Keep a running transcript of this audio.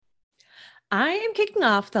I am kicking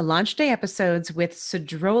off the launch day episodes with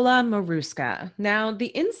Sedruola Maruska. Now, the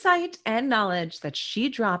insight and knowledge that she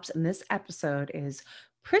drops in this episode is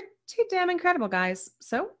pretty damn incredible, guys.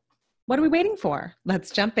 So, what are we waiting for?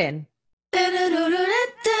 Let's jump in.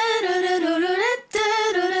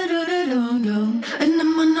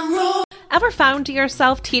 Ever found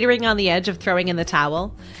yourself teetering on the edge of throwing in the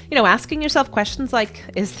towel? Asking yourself questions like,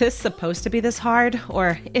 is this supposed to be this hard?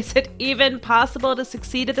 Or is it even possible to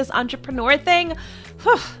succeed at this entrepreneur thing?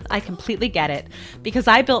 Whew, I completely get it, because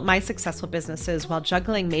I built my successful businesses while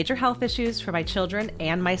juggling major health issues for my children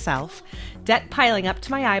and myself, debt piling up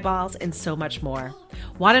to my eyeballs, and so much more.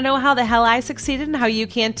 Want to know how the hell I succeeded and how you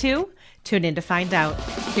can too? Tune in to find out.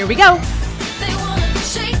 Here we go. They wanna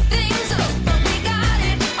shake things up, but we got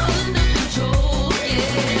it under control,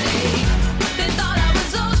 yeah. They thought I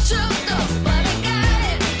was all shook up, but I got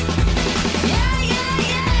it. Yeah, yeah,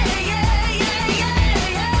 yeah, yeah, yeah,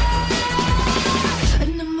 yeah, yeah.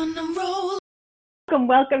 And I'm on a roll.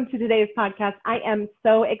 Welcome to today's podcast. I am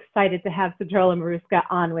so excited to have Sedruola Maruska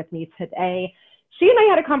on with me today. She and I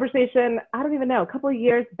had a conversation, I don't even know, a couple of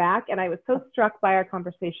years back, and I was so struck by our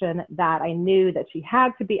conversation that I knew that she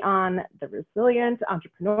had to be on the Resilient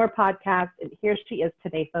Entrepreneur podcast, and here she is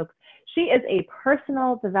today, folks. She is a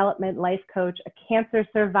personal development life coach, a cancer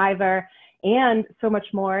survivor, and so much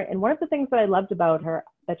more. And one of the things that I loved about her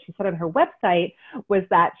that she said on her website was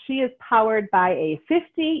that she is powered by a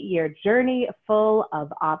 50-year journey full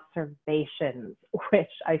of observations,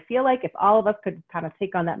 which I feel like if all of us could kind of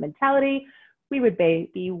take on that mentality, we would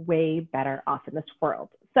be way better off in this world.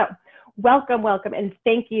 So welcome, and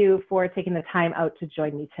thank you for taking the time out to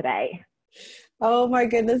join me today. Oh my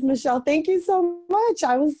goodness, Michelle, thank you so much.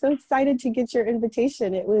 I was so excited to get your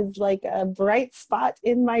invitation. It was like a bright spot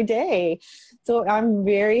in my day. So I'm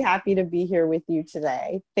very happy to be here with you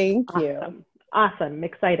today. Thank you. Awesome. I'm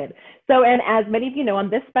excited. So, and as many of you know, on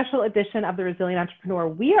this special edition of The Resilient Entrepreneur,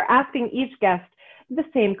 we are asking each guest the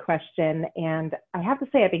same question. And I have to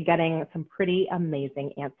say, I've been getting some pretty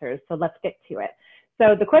amazing answers. So let's get to it.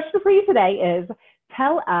 So the question for you today is,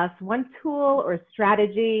 tell us one tool or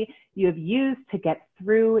strategy you have used to get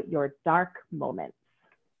through your dark moments.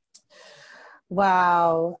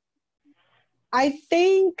 Wow. I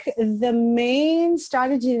think the main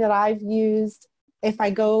strategy that I've used, if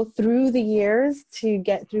I go through the years to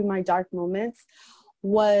get through my dark moments,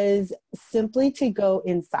 was simply to go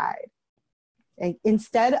inside.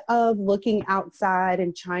 Instead of looking outside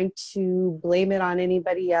and trying to blame it on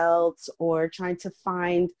anybody else or trying to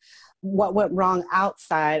find what went wrong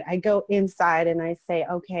outside, I go inside and I say,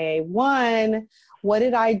 okay, one, what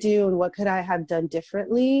did I do and what could I have done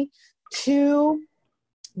differently? Two,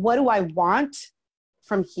 what do I want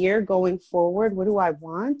from here going forward? What do I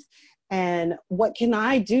want? And what can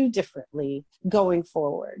I do differently going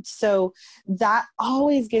forward? So that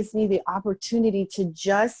always gives me the opportunity to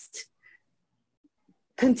just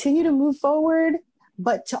continue to move forward,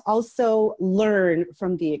 but to also learn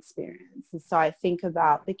from the experience. And so I think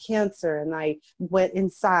about the cancer, and I went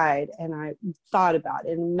inside and I thought about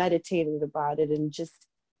it and meditated about it and just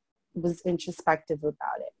was introspective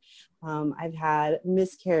about it. I've had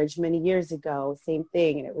miscarriage many years ago, same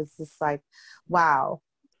thing. And it was just like, wow.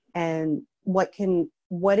 And what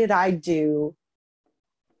did I do?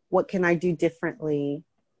 What can I do differently?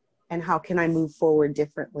 And how can I move forward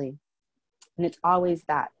differently? And it's always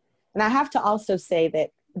that. And I have to also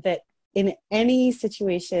say that in any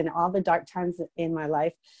situation, all the dark times in my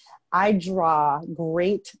life, I draw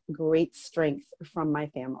great strength from my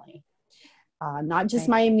family. Not just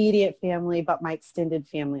my immediate family, but my extended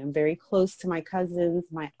family. I'm very close to my cousins,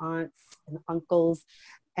 my aunts and uncles.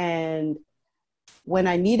 And when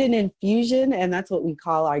I need an infusion, and that's what we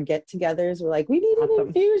call our get-togethers, we're like, we need an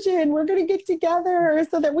infusion. We're going to get together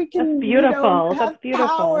so that we can have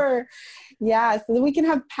power. Yeah, so that we can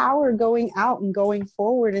have power going out and going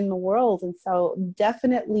forward in the world. And so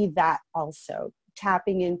definitely that also,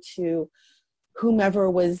 tapping into whomever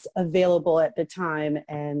was available at the time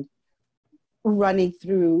and running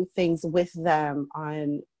through things with them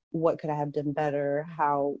on what could I have done better,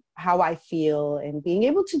 how I feel, and being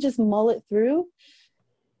able to just mull it through.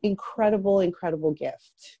 Incredible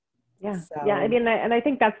gift. Yeah. So. Yeah. I mean, and I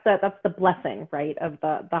think that's the blessing, right, of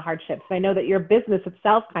the hardships. I know that your business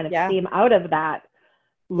itself kind of came out of that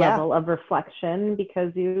level of reflection,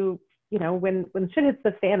 because you know, when shit hits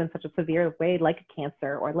the fan in such a severe way, like a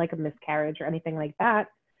cancer or like a miscarriage or anything like that,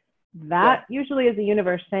 usually is the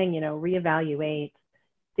universe saying, reevaluate,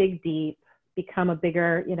 dig deep, become a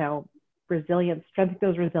bigger, resilient, strengthen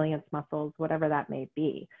those resilience muscles, whatever that may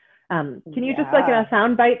be. Can you just like in a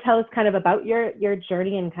soundbite tell us kind of about your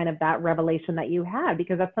journey and kind of that revelation that you had?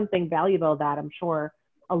 Because that's something valuable that I'm sure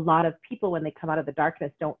a lot of people when they come out of the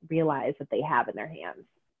darkness don't realize that they have in their hands.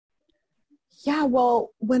 Yeah,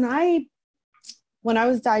 well, when I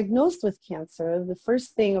was diagnosed with cancer, the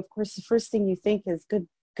first thing you think is,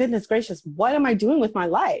 goodness gracious, what am I doing with my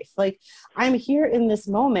life? Like, I'm here in this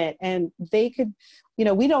moment, and they could,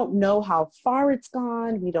 we don't know how far it's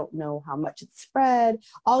gone. We don't know how much it's spread.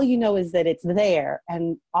 All you know is that it's there.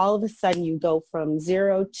 And all of a sudden you go from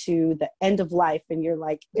 0 to the end of life. And you're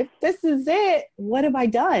like, if this is it, what have I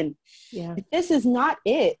done? Yeah. If this is not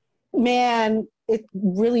it, man, it's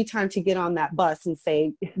really time to get on that bus and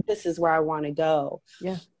say, this is where I want to go.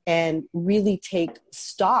 Yeah. And really take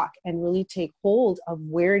stock and really take hold of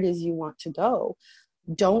where it is you want to go.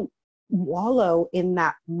 Don't wallow in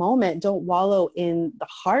that moment. Don't wallow in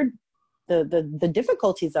the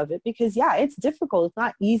difficulties of it, because it's difficult. It's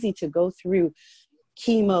not easy to go through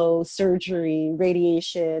chemo, surgery,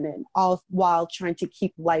 radiation, and all while trying to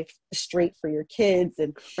keep life straight for your kids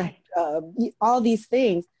and all these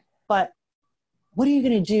things. But what are you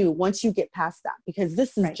going to do once you get past that? Because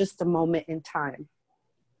this is just a moment in time.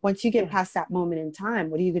 Once you get past that moment in time,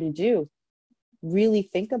 what are you going to do? Really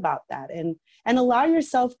think about that and allow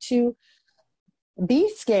yourself to be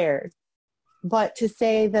scared, but to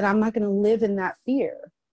say that I'm not going to live in that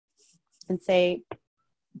fear, and say,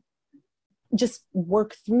 just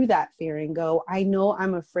work through that fear and go, I know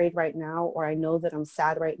I'm afraid right now, or I know that I'm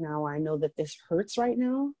sad right now, or I know that this hurts right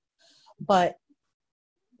now, but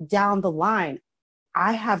down the line,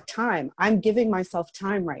 I have time. I'm giving myself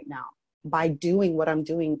time right now by doing what I'm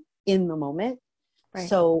doing in the moment. Right.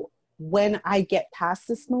 So when I get past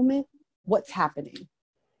this moment, what's happening?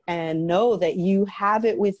 And know that you have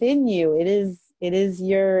it within you. It is in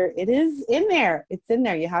there. It's in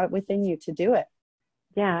there. You have it within you to do it.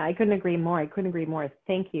 Yeah, I couldn't agree more.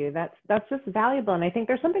 Thank you. That's just valuable. And I think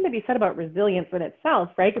there's something to be said about resilience in itself,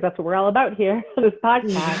 right? Because that's what we're all about here on this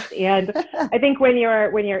podcast. And I think when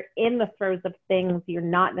you're in the throes of things, you're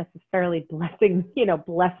not necessarily blessing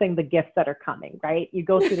the gifts that are coming, right? You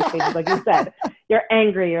go through the stages, like you said, you're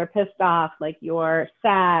angry, you're pissed off, like you're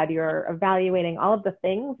sad, you're evaluating all of the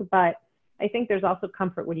things. But I think there's also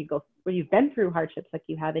comfort when you've been through hardships like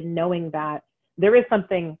you have, in knowing that there is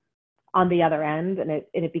something on the other end, and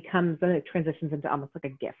it transitions into almost like a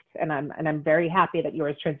gift. And I'm very happy that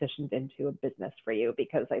yours transitioned into a business for you,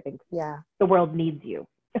 because I think the world needs you.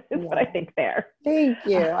 Is what I think there. Thank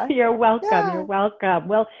you. You're welcome. Yeah. You're welcome.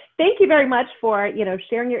 Well, thank you very much for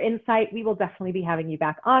sharing your insight. We will definitely be having you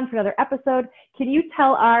back on for another episode. Can you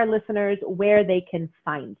tell our listeners where they can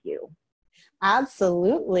find you?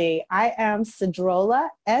 Absolutely. I am Sedruola,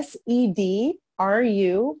 Sedruola,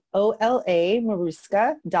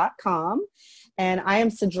 Maruska.com. And I am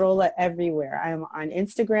Sedruola everywhere. I am on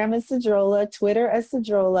Instagram as Sedruola, Twitter as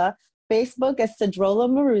Sedruola, Facebook as Sedruola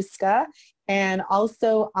Maruska, and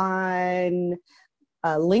also on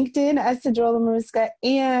LinkedIn as Sedruola Maruska,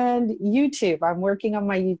 and YouTube. I'm working on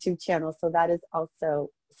my YouTube channel, so that is also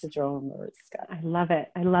Sedruola Maruska. I love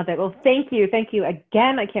it. Well, thank you. Thank you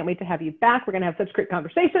again. I can't wait to have you back. We're going to have such great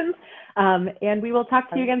conversations. And we will talk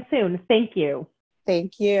to you again soon. Thank you.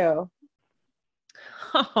 Thank you.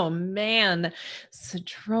 Oh man,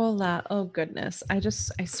 Sedruola. Oh goodness. I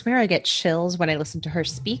swear I get chills when I listen to her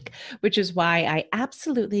speak, which is why I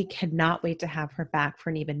absolutely cannot wait to have her back for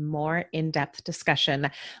an even more in-depth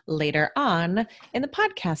discussion later on in the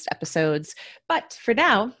podcast episodes. But for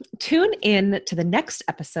now, tune in to the next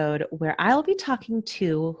episode where I'll be talking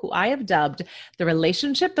to who I have dubbed the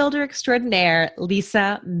relationship builder extraordinaire,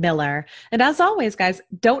 Lisa Miller. And as always, guys,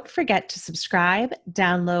 don't forget to subscribe,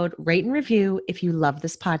 download, rate, and review if you love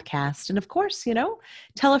this podcast. And of course,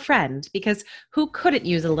 tell a friend, because who couldn't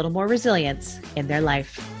use a little more resilience in their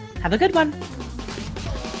life? Have a good one.